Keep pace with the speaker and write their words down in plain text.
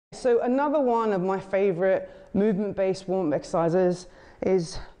So another one of my favorite movement-based warm-up exercises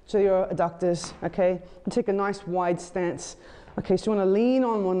is to your adductors, okay? You take a nice wide stance. Okay, so you want to lean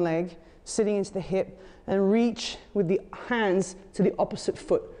on one leg, sitting into the hip, and reach with the hands to the opposite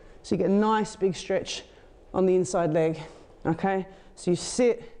foot. So you get a nice big stretch on the inside leg, okay? So you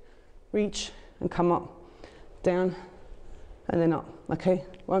sit, reach, and come up, down, and then up, okay?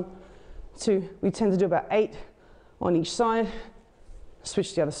 1, 2, we tend to do about 8 on each side. Switch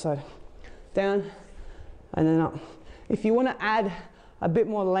to the other side, down, and then up. If you want to add a bit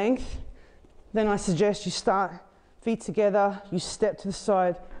more length, then I suggest you start feet together, you step to the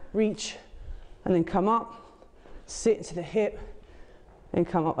side, reach, and then come up, sit into the hip, and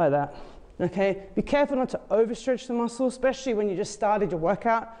come up like that, okay? Be careful not to overstretch the muscle, especially when you just started your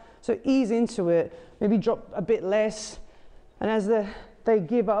workout. So ease into it, maybe drop a bit less, and as they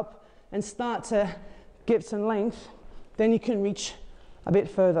give up and start to get some length, then you can reach a bit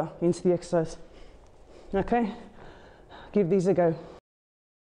further into the exercise, okay? Give these a go.